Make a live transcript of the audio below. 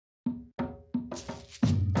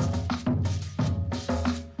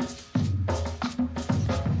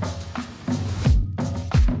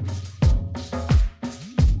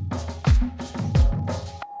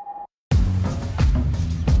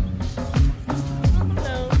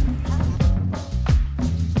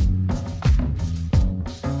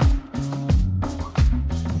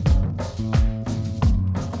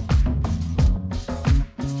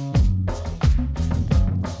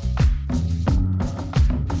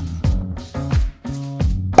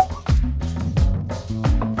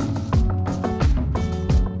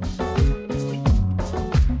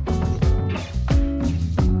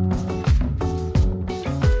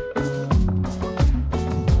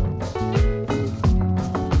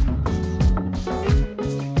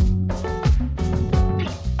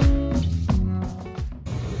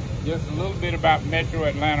about Metro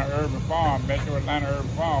Atlanta Urban Farm. Metro Atlanta Urban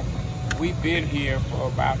Farm, we've been here for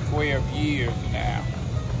about 12 years now.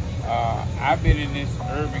 I've been in this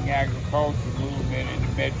urban agriculture movement in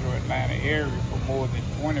the Metro Atlanta area for more than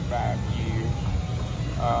 25 years.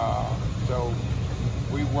 So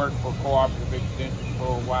we worked for Cooperative Extension for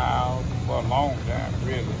a while, for a long time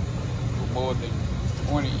really, for more than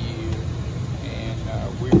 20 years.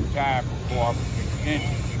 And we retired from Cooperative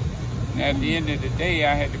Extension. And at the end of the day,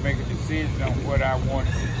 I had to make a decision on what I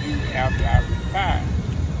wanted to do after I retired.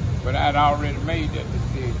 But I'd already made that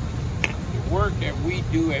decision. The work that we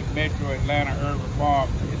do at Metro Atlanta Urban Farm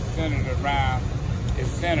is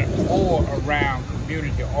centered more around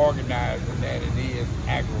community organizing than it is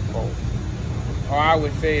agriculture. Or I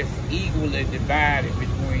would say it's equally divided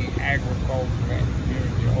between agriculture and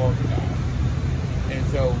community organizing. And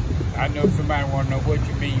so I know somebody want to know what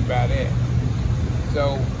you mean by that.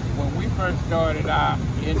 So when we first started out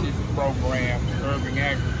in this program, urban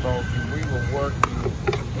agriculture, we were working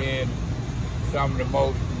in some of the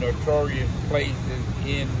most notorious places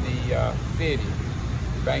in the city.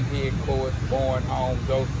 Bank headquarters, Bourne homes,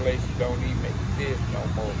 those places don't even exist no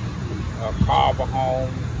more. Carver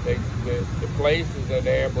homes, the places are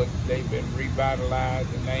there, but they've been revitalized,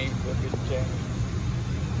 the names have been changed.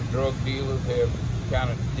 The drug dealers have kind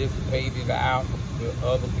of dissipated out to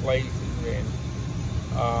other places, and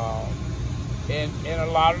a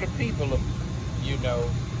lot of the people have, you know,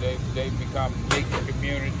 they've become mixed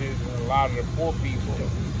communities, and a lot of the poor people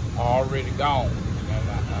are already gone, and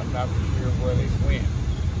I'm not sure where they went.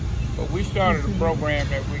 But we started a program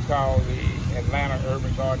that we call the Atlanta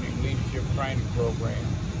Urban Gardening Leadership Training Program.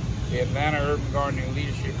 The Atlanta Urban Gardening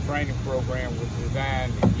Leadership Training Program was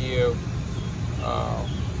designed to give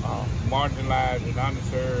marginalized and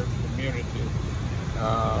underserved communities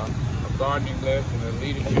a gardening lesson, a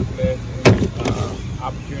leadership lesson,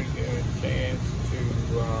 opportunity and a chance to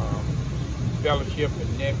fellowship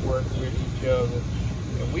and network with each other.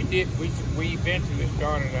 And we eventually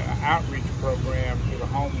started an outreach program to the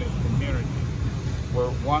homeless community,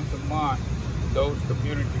 where once a month those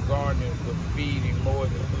community gardeners were feeding more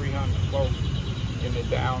than 300 folks in the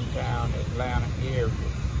downtown Atlanta area,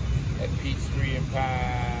 at Peachtree and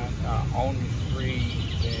Pine, on the street,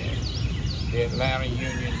 and the Atlanta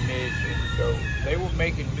Union Mission. So they were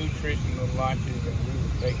making nutritional lunches, and we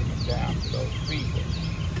were taking them down to those people.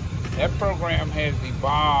 That program has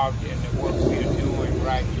evolved into what we're doing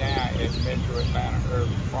right now at Metro Atlanta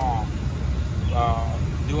Urban Farm,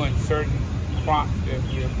 doing certain crops that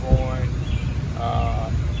we're growing.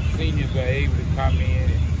 Seniors are able to come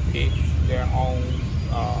in and pick their own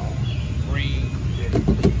greens and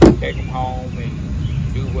take them home and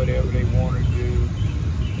do whatever they want to do.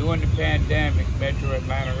 During the pandemic, Metro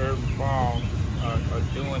Atlanta Urban Farm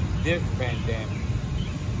during this pandemic,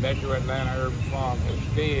 Metro Atlanta Urban Farm has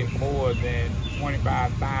fed more than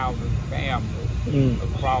 25,000 families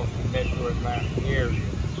across the Metro Atlanta area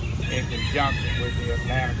in conjunction with the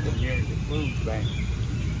Atlanta Community Food Bank.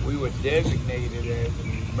 We were designated as an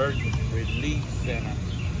emergency relief center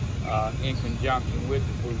in conjunction with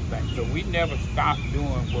the food bank. So we never stopped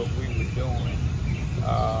doing what we were doing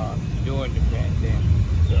during the pandemic.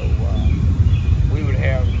 So we would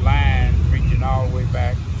have lines reaching all the way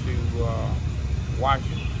back to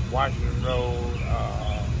Washington Road,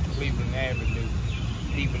 Cleveland Avenue,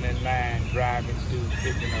 people in line driving through,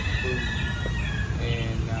 picking up food.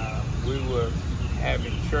 And we were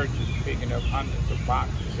having churches picking up hundreds of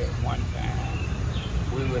boxes at one time.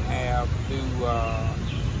 We would have through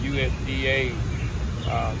USDA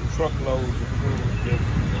truckloads of food just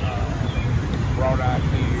brought out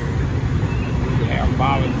here. We would have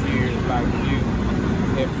volunteers like you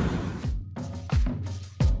helping.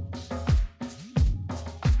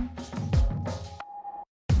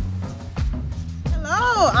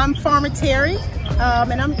 I'm Farmer Terry,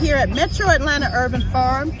 and I'm here at Metro Atlanta Urban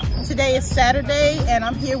Farm. Today is Saturday, and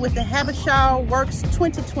I'm here with the Habishaw Works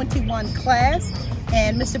 2021 class.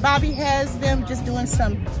 And Mr. Bobby has them just doing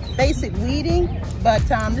some basic weeding, but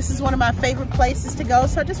this is one of my favorite places to go.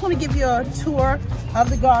 So I just want to give you a tour of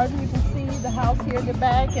the garden. You can see the house here in the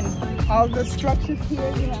back and all the structures here.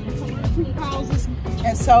 You have two houses.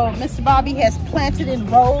 And so Mr. Bobby has planted in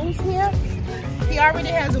rows here. He already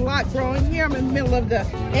has a lot growing here. I'm in the middle of the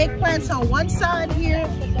eggplants on one side here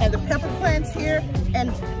and the pepper plants here,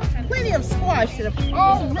 and plenty of squash that have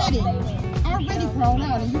already grown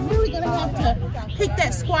out. And you're really gonna have to pick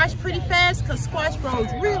that squash pretty fast because squash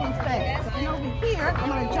grows really fast. And over here, I'm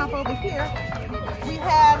gonna jump over here, we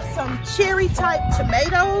have some cherry type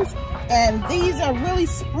tomatoes. And these are really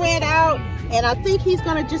spread out. And I think he's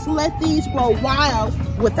gonna just let these grow wild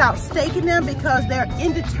without staking them because they're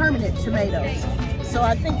indeterminate tomatoes. So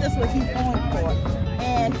I think that's what he's going for.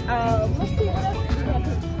 And let's see what else we have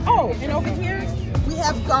here. Oh, and over here we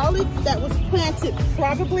have garlic that was planted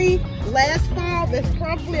probably last fall. That's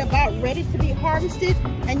probably about ready to be harvested.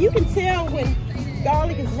 And you can tell when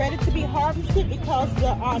garlic is ready to be harvested because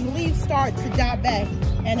the leaves start to die back.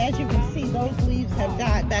 And as you can see, those leaves have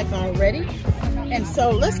died back already. And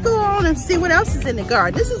so let's go on and see what else is in the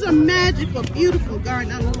garden. This is a magical, beautiful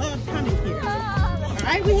garden. I love coming here. All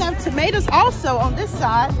right, we have tomatoes also on this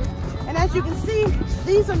side. And as you can see,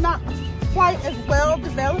 these are not quite as well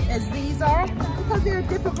developed as these are because they're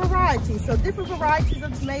different varieties. So different varieties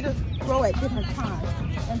of tomatoes grow at different times.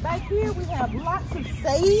 And back here we have lots of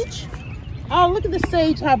sage. Oh, look at the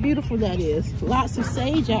sage, how beautiful that is. Lots of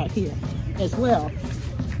sage out here as well.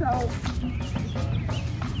 So,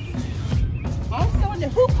 also in the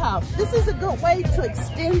hoop house, this is a good way to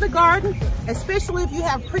extend the garden, especially if you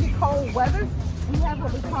have pretty cold weather. We have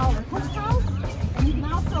what we call a hoop house, and you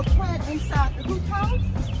can also plant inside the hoop house.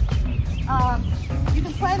 You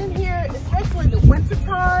can plant in here, especially in the winter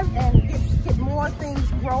time, and get more things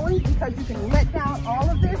growing because you can let down all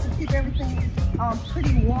of this and keep everything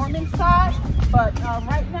pretty warm inside. But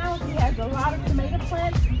right now he has a lot of tomato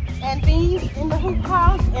plants and beans in the hoop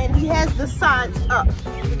house, and he has the sides up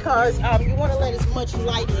because you want to let as much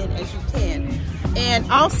light in as you can. And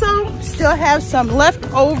also still have some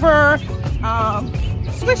leftover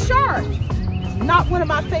Swiss chard. Not one of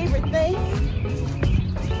my favorite things,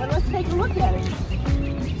 but let's take a look at it.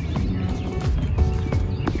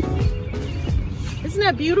 Isn't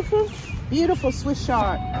that beautiful? Beautiful Swiss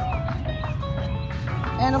chard.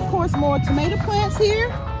 And of course more tomato plants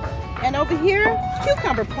here. And over here,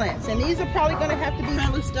 cucumber plants. And these are probably gonna have to be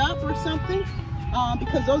trellised up or something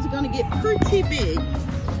because those are gonna get pretty big.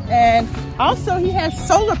 And also he has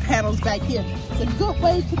solar panels back here. It's a good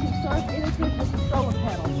way to conserve energy with the solar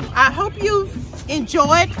panels. I hope you've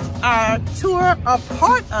enjoyed our tour of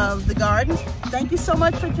part of the garden. Thank you so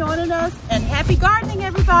much for joining us, and happy gardening,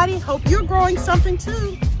 everybody. Hope you're growing something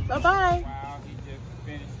too. Bye-bye. Wow, he just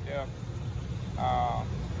finished up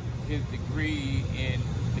his degree in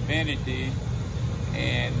divinity,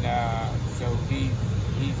 and so he's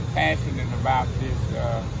passionate about this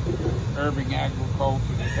urban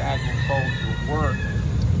agriculture, this agricultural work.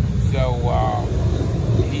 So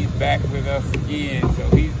he's back with us again. So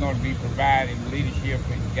he's going to be providing leadership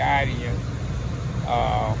and guidance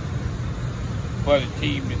for the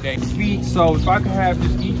team today. Feet. So if I could have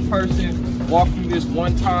just each person walk through this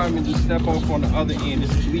one time and just step off on the other end.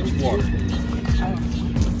 This is bleach water.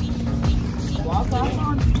 Walk off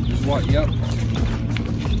on it. Just walk. Yep.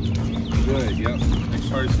 Good. Yep. Next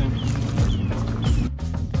person.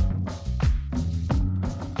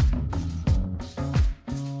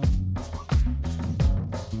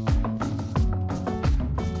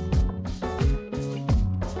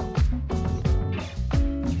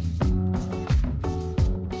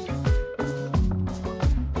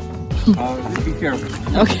 Just be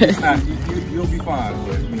careful. Okay. You'll be fine,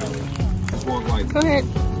 but you know, just walk like. Go ahead.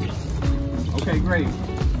 Okay, great.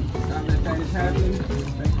 Now that that is happening,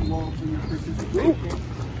 thank you all for your participation.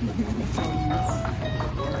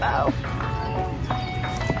 Wow.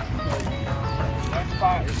 That's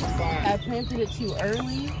fine. I planted it too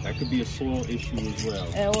early. That could be a soil issue as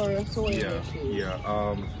well. Or a soil issue.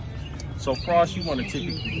 Yeah. So frost, you want to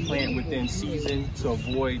typically plant within season to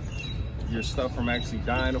avoid your stuff from actually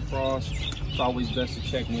dying of frost. It's always best to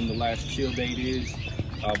check when the last chill date is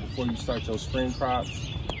before you start your spring crops.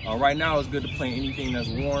 Right now it's good to plant anything that's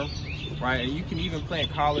warm, right? And you can even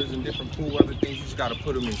plant collards and different cool weather things. You just got to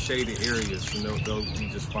put them in shaded areas and they'll be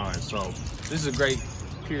just fine. So this is a great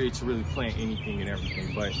period to really plant anything and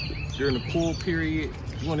everything. But during the cool period,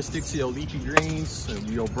 you want to stick to your leafy greens,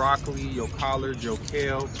 your broccoli, your collards, your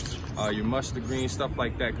kale, your mustard greens, stuff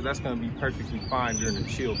like that, because that's going to be perfectly fine during the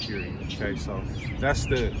chill period. Okay, so that's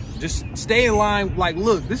just stay in line. Like,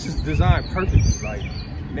 look, this is designed perfectly. Like,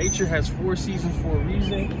 nature has 4 seasons for a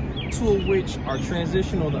reason, 2 of which are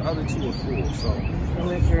transitional, the other 2 are full. So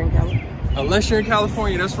Unless you're in California. Unless you're in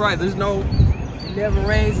California, that's right. There's no. Never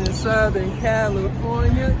raised in Southern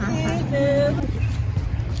California.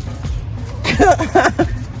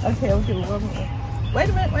 Okay, I'll give it one more. Wait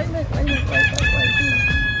a minute.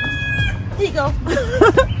 Here you go.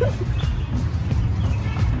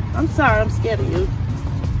 I'm sorry, I'm scared of you.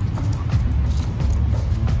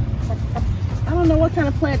 I don't know what kind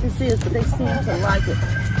of plant this is, but they seem to like it.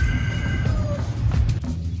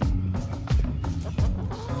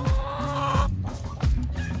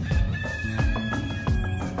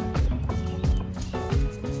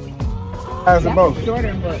 size of both?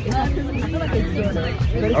 Shorter, but it's not, I feel like it's shorter.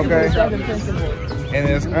 But it's Okay. the southern principle. And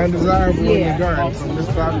it's undesirable in Yeah. the garden, so Miss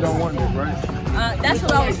Bobby don't want this, right? That's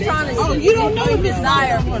what I was trying to see. Oh, you don't know if it's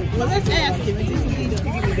desirable. Well, let's ask him.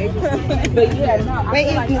 But yeah, no, I Where feel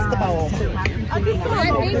is like, Mr. Ball? I think so. I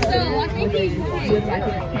think he's right.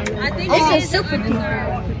 I think Oh, it is super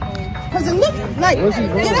undesirable. Because it looks like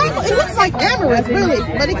it looks like amaranth, really,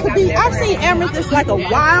 but it could be. I've seen amaranth that's like a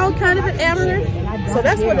wild kind of an amaranth, so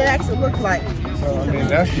that's what it actually looks like. So, I mean,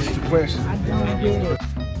 that's just the question.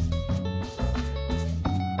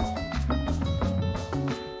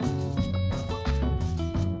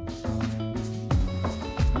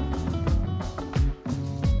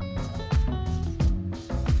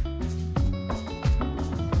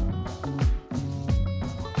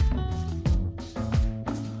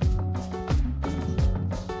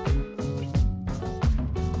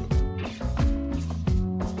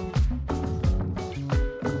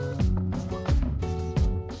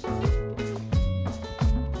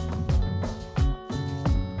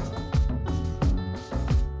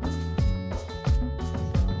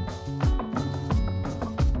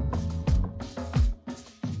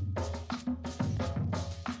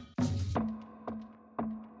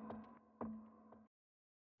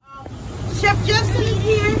 Chef Justin is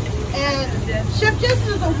here, and Chef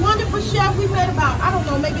Justin is a wonderful chef. We met about, I don't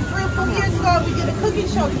know, maybe 3 or 4 years ago. We did a cooking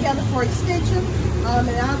show together for Extension, and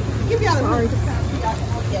I'll give y'all a link to kind of so y'all can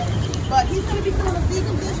look at it. But he's going to be doing a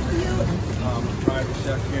vegan dish for you. Private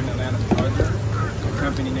chef here in Atlanta, Georgia. The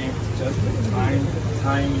company name is Justin.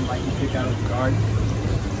 Time like you pick out of the garden.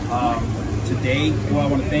 Today, I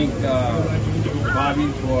want to thank Bobby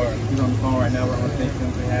for, he's on the phone right now, but I want to thank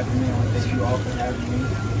him for having me. I want to thank you all for having me.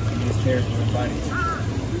 Terri for inviting me.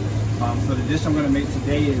 So the dish I'm going to make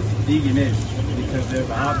today is vegan-ish because there's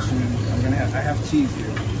an option. I have cheese here.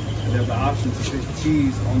 And there's an option to put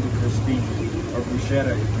cheese on the crispy or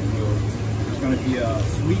bruschetta, if you will. It's going to be a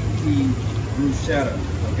sweet pea bruschetta.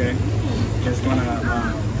 Okay, it's going to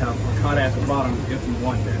have ricotta at the bottom if you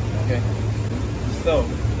want that. Okay. So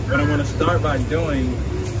what I'm going to start by doing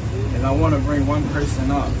is I want to bring one person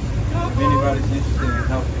up. If anybody's interested in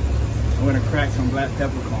helping, I'm going to crack some black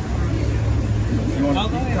peppercorn. You want to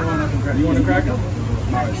come on up and crack? You want to crack them? All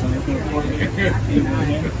right, so let's put it here.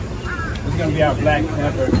 It's going to be our black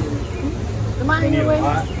pepper. Come Need on, it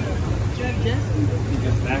hot. You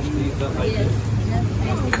just mash these up like this.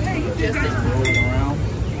 Just roll them around.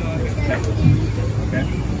 Pepper. Okay.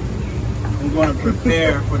 I'm going to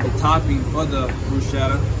prepare for the topping for the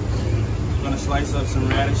bruschetta. I'm going to slice up some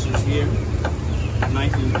radishes here,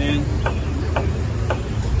 nice and thin.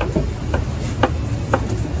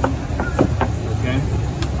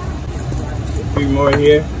 More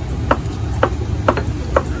here.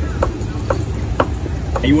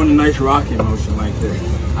 And you want a nice rocking motion like this.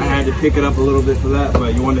 I had to pick it up a little bit for that,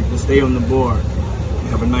 but you want it to stay on the board. You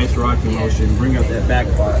have a nice rocking motion. Bring up that back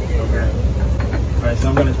part. Okay. All right, so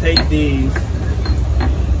I'm going to take these,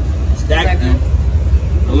 stack them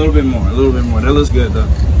a little bit more. That looks good though.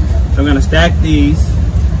 So I'm going to stack these.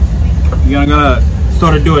 You're going to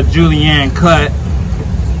sort of do a julienne cut.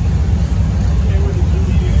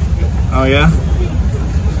 Oh yeah?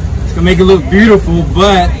 It's gonna make it look beautiful,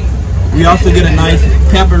 but we also get a nice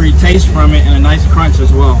peppery taste from it and a nice crunch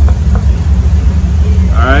as well.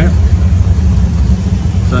 Alright?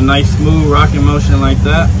 So a nice smooth rocking motion like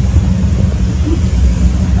that.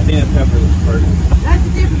 I think that pepper looks perfect. That's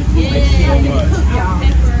the difference between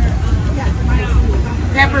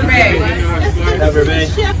Pepper Bay. Pepper Bay.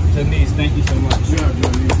 Denise, thank you so much.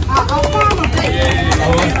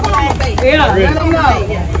 Yeah, let them know.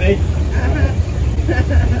 Thank you.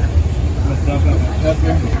 Let's dump out my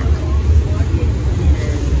pepper.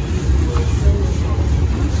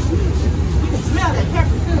 Smell that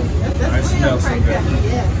pepper too. That's I smell so good.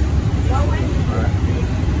 Yeah.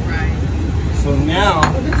 Right. So now,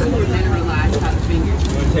 I'm going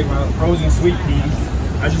to take my frozen sweet peas.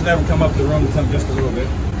 I just let them come up the room just a little bit.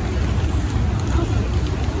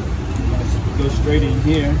 Go straight in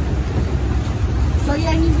here. So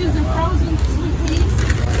yeah, he's using frozen sweet peas.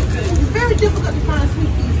 It's very difficult to find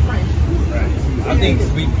sweet peas fresh. Right. I think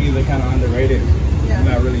sweet peas are kind of underrated. Yeah.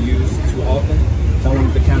 Not really used too often. So I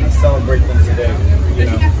wanted to kind of celebrate them today. You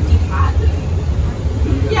know.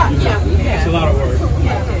 Yeah. It's a lot of work.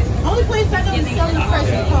 Yeah. Only place I know is selling fresh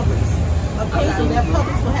is Publix. Occasionally, that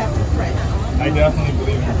Publix will have them fresh. I definitely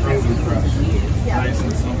believe in frozen fresh. Yeah. Nice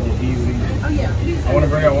and simple, easy. Oh yeah. I want to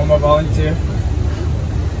bring out one more volunteer.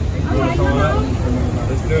 All right. Come on up.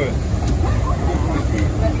 Let's do it.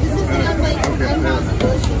 Is this the young lady from Grandma's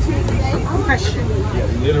Bush that's here today? Yeah,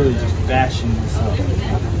 literally just bashing this up.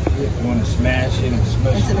 You want to smash it and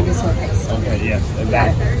smush it. Until it gets to a paste. Okay, yes,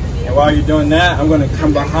 exactly. And while you're doing that, I'm going to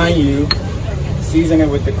come behind you, season it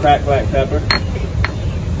with the cracked black pepper.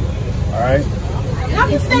 All right. Y'all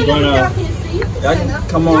can stay here. Y'all can see. Y'all can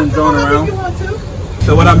come on and join around. If you want to.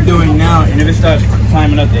 So what I'm doing now, and if it starts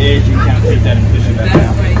climbing up the edge, you can kind of take that and push it back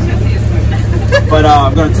down. But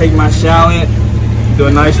I'm going to take my shallot, do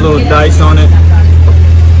a nice little dice on it.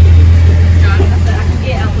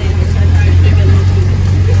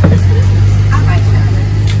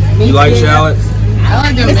 You like shallots? I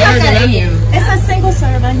like them better than onions. It's a single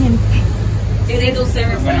serve onion. Single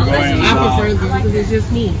serve. I'm gonna go in I prefer them because it's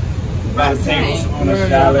just me. about a tablespoon of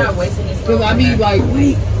shallot. Because I be like,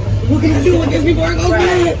 wait, what can I do with this before it goes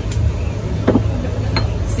bad?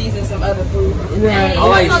 Season some other food. Right. I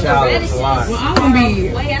like shallots a lot. Well, I'm gonna be.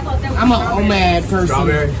 I'm an OMAD person.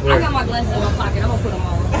 Strawberry. I got my glasses in my pocket. I'm gonna put them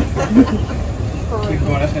on. Keep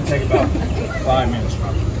going. That's gonna take about 5 minutes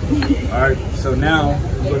probably. All right. So now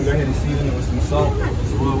we're gonna go ahead and season it with some salt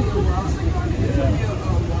as well. Keep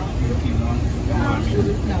going.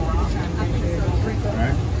 All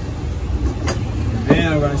right. And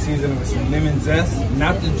then I'm gonna season it with some lemon zest,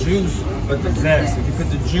 not the juice, but the zest. If you put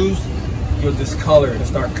the juice, you'll discolor it and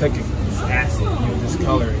start cooking. It's acid. You'll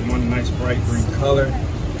discolor it. You want a nice bright green color,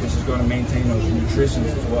 which is going to maintain those nutritions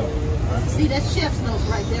as well. See, that's chef's notes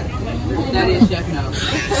right there. That is chef notes.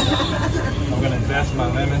 I'm going to zest my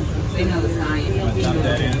lemon. They know the I'm science. going to dump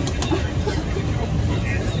that in.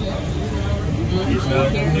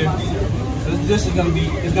 So this is going to be,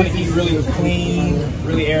 it's going to eat really clean,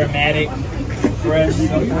 really aromatic, fresh,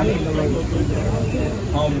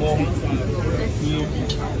 humble, cute.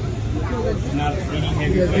 Not any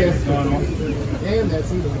heavy flavors going on.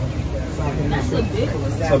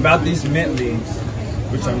 So about these mint leaves,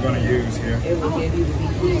 which I'm going to use here.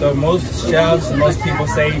 So most chefs, most people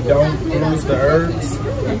say don't bruise the herbs,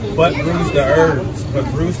 but bruise the herbs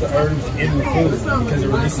in the food because it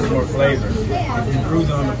releases more flavor. If you bruise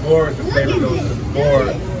it on the board, the flavor goes to the board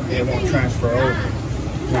and it won't transfer over.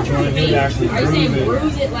 What you want to do is actually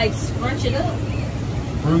bruise it like scrunch it up?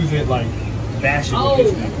 Bruise it like bash it with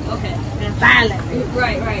this thing. Okay. Violent.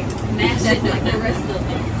 Right. Mash it like the rest of it.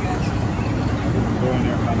 Go in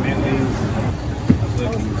there with my mint leaves.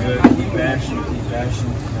 Looking good. Keep bashing.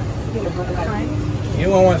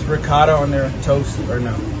 Anyone wants ricotta on their toast or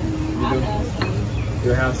no? You do?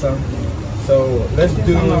 You have some? So let's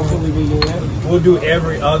do. We'll do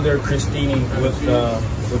every other crostini with the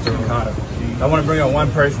ricotta. I want to bring on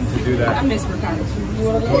one person to do that. I miss ricotta. You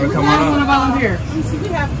want to come on I want to up? volunteer.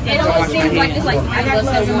 It almost seems like it's like I got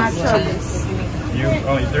gloves in my cheese. You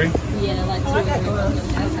only 3? Yeah, like 2.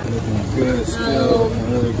 Looking good still.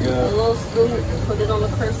 Really A good. little scoop, put it on the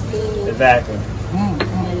crostini. Exactly. And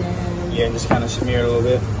then Yeah, and just kind of smear it a little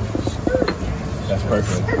bit. That's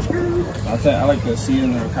perfect. I like to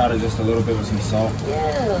season the ricotta just a little bit with some salt.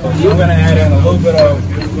 yeah. So I'm gonna add in a little bit of.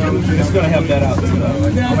 It's gonna help that out too. I'm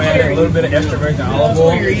gonna add in a little bit of extra virgin olive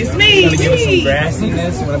oil. It's gonna give it some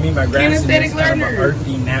grassiness. What I mean by grassiness is kind of an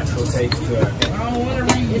earthy, natural taste to it.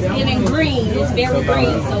 It's giving green. It's very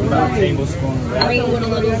green. So About a tablespoon of that. green with a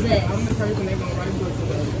little zest.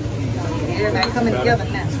 Everybody coming together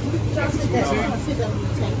now.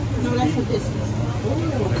 No, that's what this is.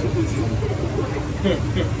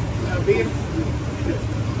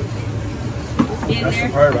 That's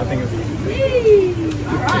superb. I think it's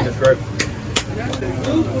great.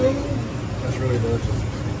 That's really delicious.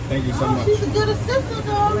 Thank you so much. She's a good assistant,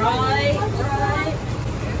 though. Right.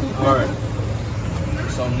 All right.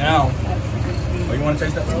 So now, oh, you want to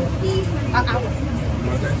taste that? You want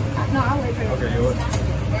to taste? No, I'll wait for you. Okay, you would.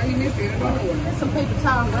 There's some paper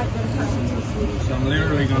towel right there. So I'm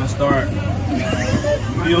literally gonna start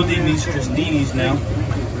building these crostinis now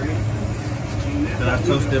that I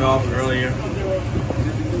toasted off earlier.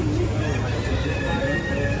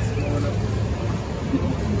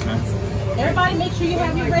 Okay. Everybody make sure you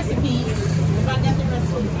have your recipes. Everybody got their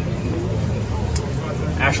recipes.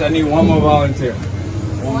 Actually, I need one more volunteer.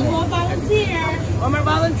 One more volunteer. One more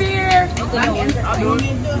volunteer. I'll do it.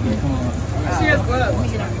 Cheers,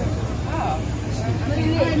 gloves.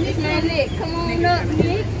 Nick, come on up,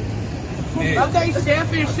 Nick. Okay,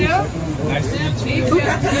 chef and chef. Nice to meet you.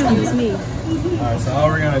 Excuse me. Alright, so all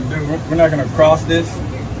we're gonna do, we're not gonna cross this.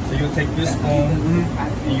 So you'll take this spoon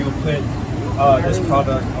and you'll put this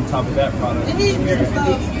product on top of that product. And you'll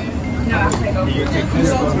take this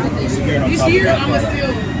spoon and smear it on top of that product.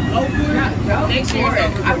 Next year,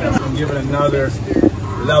 And give it another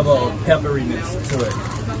level of pepperiness to it.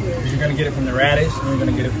 You're gonna get it from the radish and you're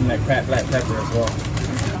gonna get it from that cracked black pepper as well.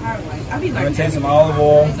 I'm gonna take some olive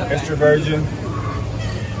oil, extra virgin.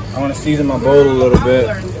 I wanna season my bowl a little bit.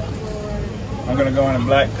 I'm gonna go in a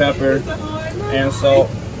black pepper and salt.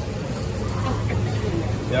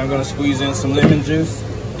 Then I'm gonna squeeze in some lemon juice.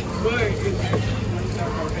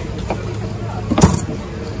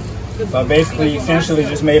 So I basically essentially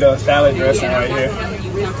just made a salad dressing right here.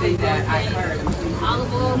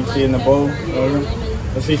 You see in the bowl over.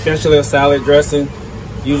 It's essentially a salad dressing,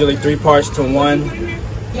 usually 3 parts to 1.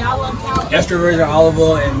 Extra virgin olive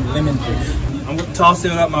oil and lemon juice. I'm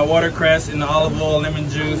tossing up my watercress in the olive oil, lemon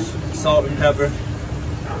juice, salt and pepper.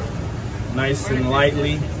 Nice and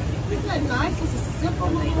lightly. Isn't that nice? It's a simple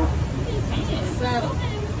little salad.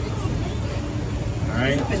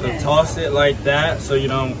 Alright, so toss it like that so you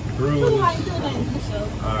don't bruise.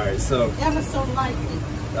 Alright, so Ever so lightly.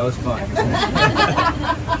 that was fun.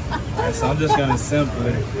 Alright, so I'm just gonna simple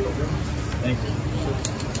it. Thank you.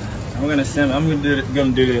 I'm gonna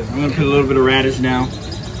do this. I'm gonna put a little bit of radish down.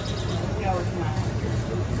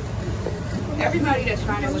 Everybody that's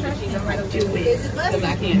trying to look at cheese, I'm like, do it. Because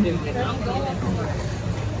I can't do it.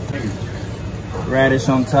 Radish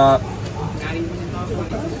on top.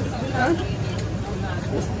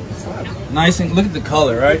 Nice and look at the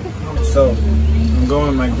color, right? So I'm going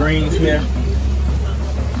with my greens here.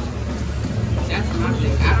 That's my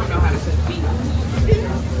thing. I don't know how to cook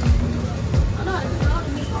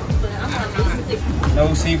beef.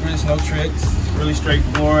 No secrets, no tricks. Really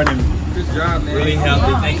straightforward and good job, man. Really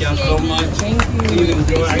healthy. Thank y'all so much. Thank you. Please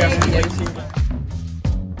enjoy. I got some plates here.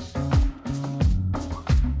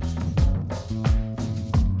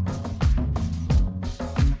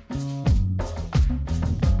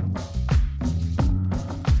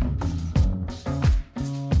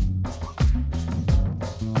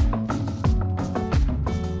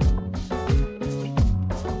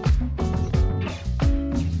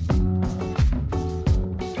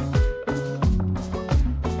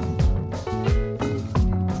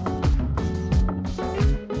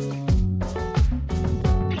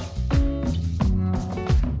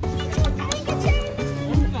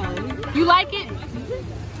 You like it?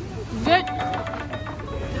 Good?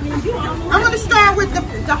 I'm going to start with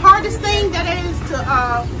the hardest thing that is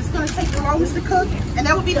it's going to take the longest to cook, and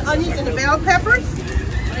that would be the onions and the bell peppers.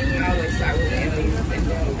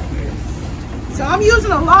 So I'm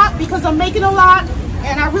using a lot because I'm making a lot,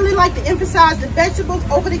 and I really like to emphasize the vegetables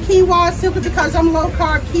over the quinoa simply because I'm low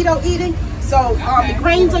carb keto eating. So the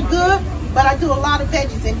grains are good, but I do a lot of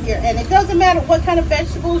veggies in here, and it doesn't matter what kind of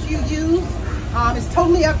vegetables you use. It's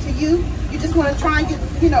totally up to you. You just want to try and get,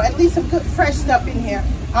 at least some good fresh stuff in here.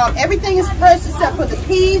 Everything is fresh except for the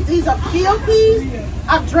peas. These are field peas.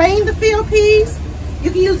 I've drained the field peas. You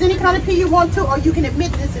can use any kind of pea you want to, or you can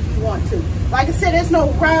omit this if you want to. Like I said, there's no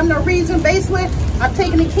rhyme, no reason. Basically, I've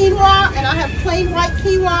taken the quinoa and I have plain white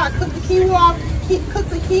quinoa. I cooked the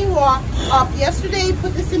quinoa up yesterday.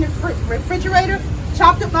 Put this in the refrigerator.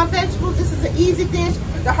 Chopped up my vegetables. This is an easy dish.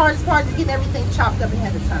 The hardest part is getting everything chopped up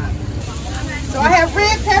ahead of time. So I have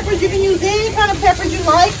red peppers. You can use any kind of peppers you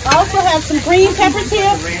like. I also have some green peppers here,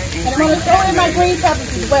 and I'm going to throw in my green peppers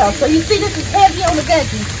as well. So you see this is heavy on the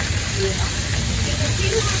veggies.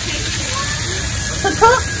 To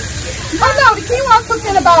cook? Oh no, the quinoa cooked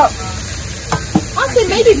in about, I'd say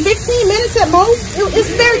maybe 15 minutes at most. It's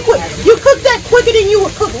very quick. You cook that quicker than you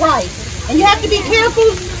would cook rice. And you have to be careful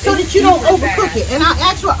so that you don't overcook it. And I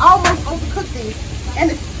actually almost overcooked these.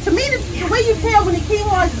 And to me, the way you tell when the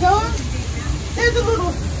quinoa is done, there's a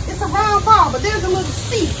little, it's a round ball, but there's a little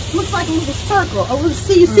C. It looks like a little circle, a little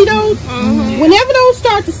C. You see those? Mm-hmm. Whenever those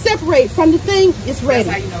start to separate from the thing, it's ready.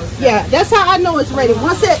 That's how you know it's ready. Yeah, that's how I know it's ready.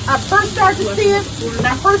 Once I first start to see it, when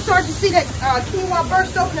I first start to see that quinoa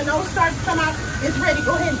burst open and those start to come out, it's ready.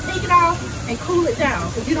 Go ahead and take it off and cool it down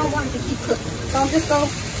because you don't want it to keep cooking. So I'm just going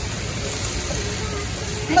to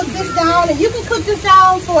cook this down, and you can cook this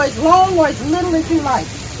down for as long or as little as you like.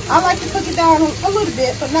 I like to cook it down a little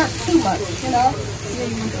bit, but not too much,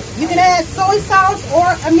 You can add soy sauce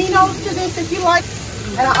or aminos to this if you like.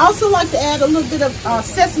 And I also like to add a little bit of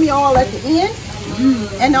sesame oil at the end.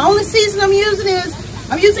 And the only season I'm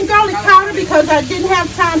using garlic powder because I didn't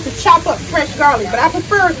have time to chop up fresh garlic. But I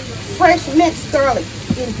prefer fresh minced garlic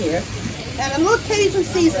in here. And a little Cajun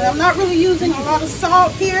seasoning. I'm not really using a lot of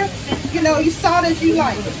salt here. You salt as you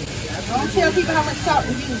like. I don't tell people how much salt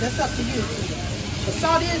to use. That's up to you. But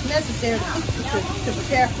salt is necessary to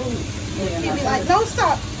prepare food. You'd be like, no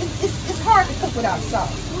salt. It's hard to cook without salt.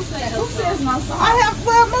 Who says no salt? I have,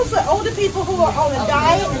 mostly older people who are on a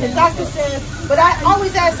diet, and the doctor says, but I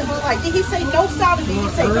always ask them, did he say no salt or did he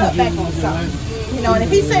say cut back on salt? And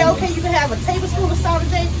if he say, okay, you can have a tablespoon of salt a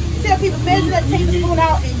day, tell people measure that tablespoon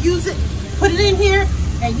out and use it, put it in here,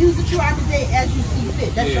 and use it throughout the day as you see fit.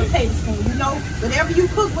 it. That's your tablespoon. You know, whatever you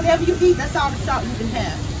cook, whatever you eat, that's all the salt you can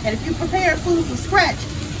have. And if you prepare food from scratch,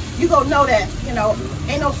 you gonna know that, you know,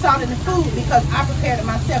 ain't no salt in the food because I prepared it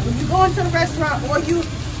myself. When you go into the restaurant or you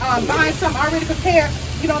buying something already prepared,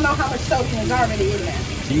 you don't know how much sodium is already in there.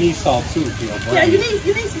 You need salt too, if you're Yeah, you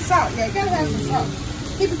need some salt. Yeah, you gotta have some salt.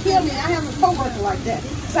 People kill me. I have a coworker like that.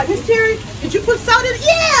 It's like, Miss Terry, did you put salt in it?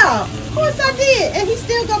 Yeah, of course I did. And he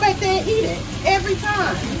still go back there and eat it every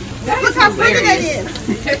time. Look how pretty that is.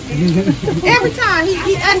 Every time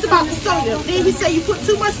he asks about the sodium, then he say you put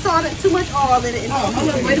too much salt and too much oil in it. And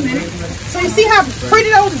hold on, wait a minute. So you see how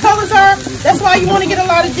pretty those colors are? That's why you want to get a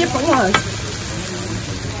lot of different ones.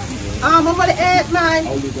 I'm going to add my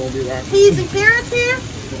peas and carrots here.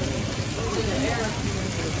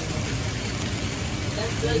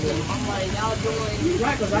 And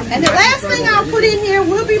the last thing I'll put in here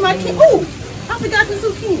will be my ooh, I forgot the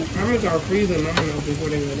zucchini. I'm gonna start freezing mine up and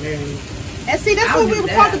putting it in. And see, that's what we were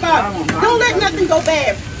talking about. Don't let nothing go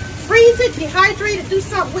bad. Freeze it, dehydrate it, do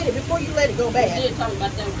something with it before you let it go bad.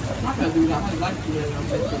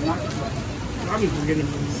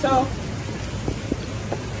 So,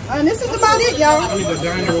 and this is about it, y'all.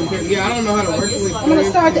 Yeah, I don't know how to work with. I'm gonna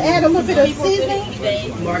start to add a little bit of seasoning.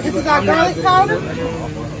 This is our garlic powder.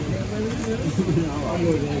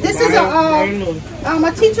 This is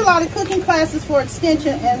I teach a lot of cooking classes for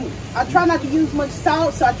extension, and I try not to use much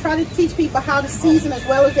salt, so I try to teach people how to season as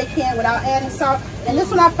well as they can without adding salt. And this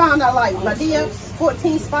one I found I like. Radia,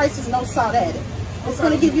 14 spices, no salt added. It's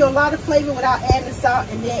going to give you a lot of flavor without adding salt,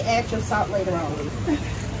 and then add your salt later on.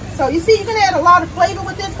 So you see, you can add a lot of flavor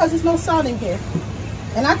with this because there's no salt in here.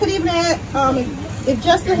 And I could even add, if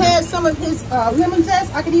Justin had some of his lemon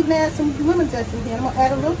zest, I could even add some lemon zest in here. I'm going to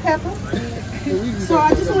add a little pepper. So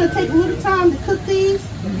I just want to take a little time to cook these.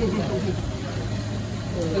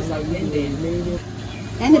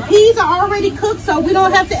 And the peas are already cooked, so we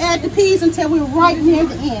don't have to add the peas until we're right near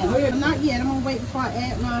the end. But not yet. I'm going to wait before I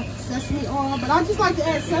add my sesame oil. But I just like to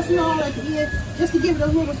add sesame oil at the end just to give it a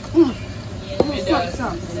little something.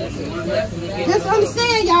 Just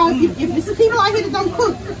understand, y'all, if there's some people out here that don't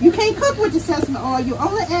cook, you can't cook with the sesame oil. You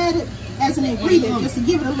only add it as an ingredient just to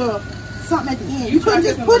give it a little something at the end. You couldn't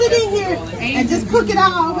just put it in here and just cook it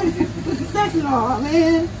all with the sesame oil,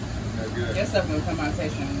 man. That stuff will come out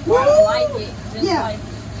tasting. Yeah,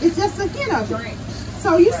 it's just a hint of it.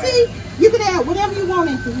 So you see, you can add whatever you want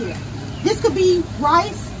into here. This could be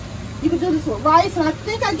rice. You can do this with rice, and I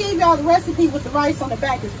think I gave y'all the recipe with the rice on the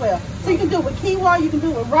back as well. So you can do it with quinoa, you can do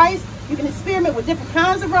it with rice. You can experiment with different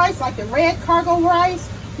kinds of rice, like the red cargo rice.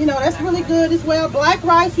 You know, that's really good as well. Black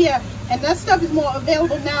rice, yeah. And that stuff is more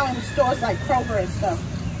available now in stores like Kroger and stuff.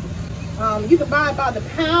 You can buy it by the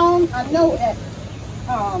pound, I know, at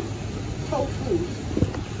Whole Foods.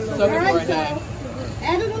 So, right, so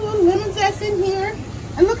added a little lemon zest in here.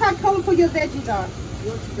 And look how colorful your veggies are.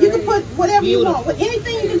 You can put whatever you want. With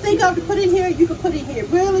anything you can think of to put in here, you can put in here. It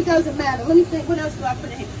really doesn't matter. Let me think, what else do I put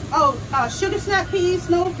in here? Oh, sugar snap peas,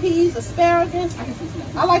 snow peas, asparagus.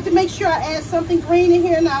 I like to make sure I add something green in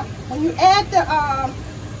here. Now, when you add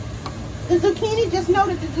the zucchini, just know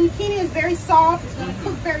that the zucchini is very soft. It's going to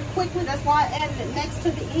cook very quickly. That's why I added it next to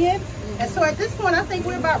the end. And so at this point, I think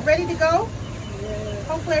we're about ready to go.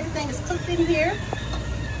 Hopefully everything is cooked in here.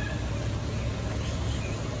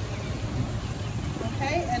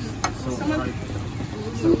 Okay, and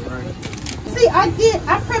see, I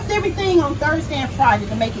prepped everything on Thursday and Friday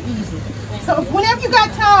to make it easy. So whenever you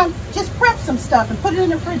got time, just prep some stuff and put it in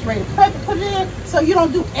the refrigerator. Prep it, put it in, so you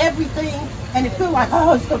don't do everything and it feel like,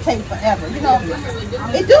 oh, it's gonna take forever. You know,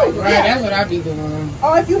 it do. Right, yeah. that's what I be doing.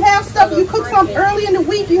 Or if you have stuff, you cook something early in the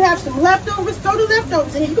week, you have some leftovers, throw the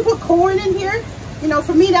leftovers in here. You can put corn in here. You know,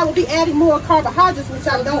 for me, that would be adding more carbohydrates, which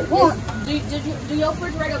I don't want. Do your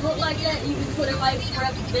refrigerator look like that? You can put it like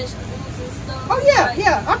prep vegetables and stuff? Oh, yeah,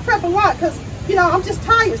 yeah. I prep a lot because, you know, I'm just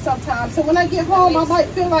tired sometimes. So when I get home, I might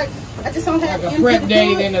feel like I just don't have like a prep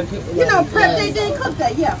day, then a you know, prep day, then cook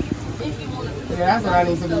day, yeah. Yeah, that's what I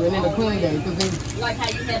need to do. And then the clean day. Like how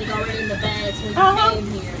you had it already in the bags when you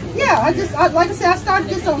came here. Yeah, like I said, I started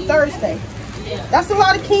this on Thursday. Yeah. That's a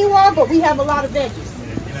lot of quinoa, but we have a lot of veggies.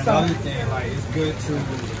 And another thing, like, it's good to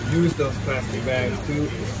use those plastic bags too,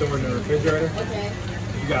 store in the refrigerator. Okay.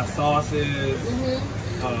 You got sauces,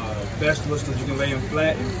 vegetables that you can lay them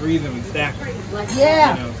flat and freeze them and stack them.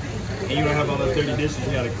 Yeah. You know, and you don't have all those dirty dishes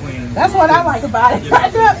you gotta clean. That's what I like about it.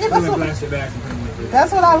 Plastic bags and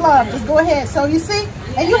that's what I love. Just go ahead. So you see,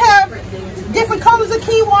 and you have different colors of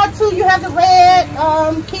quinoa too. You have the red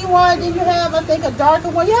quinoa, then you have, I think, a darker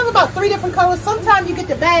one. You have about 3 different colors. Sometimes you get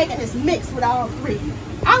the bag and it's mixed with all 3.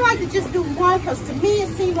 I like to just do one because to me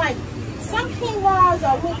it seems like some quinoas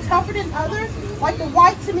are a little tougher than others. Like the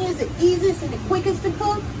white to me is the easiest and the quickest to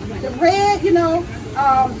cook. The red, you know,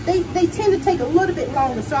 they tend to take a little bit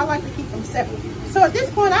longer, so I like to keep them separate. So at this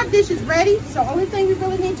point, our dish is ready. So only thing we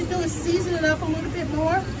really need to do is season it up a little bit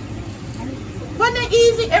more. Wasn't that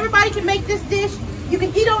easy? Everybody can make this dish. You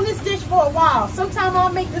can eat on this dish for a while. Sometime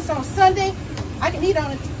I'll make this on Sunday. I can eat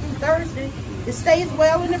on it through Thursday. It stays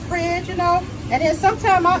well in the fridge, you know. And then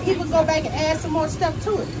sometime I'll even go back and add some more stuff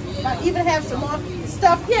to it. If I even have some more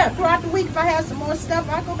stuff, yeah, throughout the week, if I have some more stuff,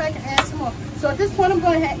 I'll go back and add some more. So at this point, I'm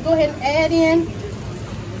going to go ahead and add in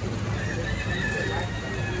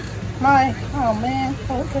my, oh man,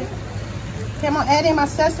 okay. Okay, I'm going to add in my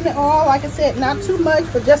sesame oil. Like I said, not too much,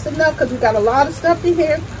 but just enough because we got a lot of stuff in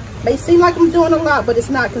here. May seem like I'm doing a lot, but it's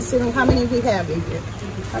not considering how many we have in here.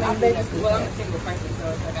 How many vegetables? Well, I'm taking the price of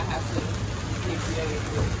those, like I have to take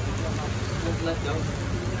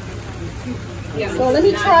So let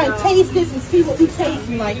me try and taste this and see what we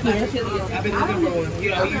tasting like here. I've been looking for one. You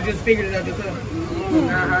know, you just figured it out yourself.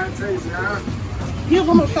 Here's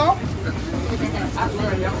one more salt.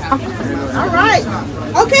 All right.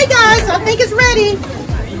 Okay, guys, I think it's ready.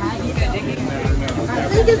 I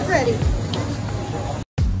think it's ready.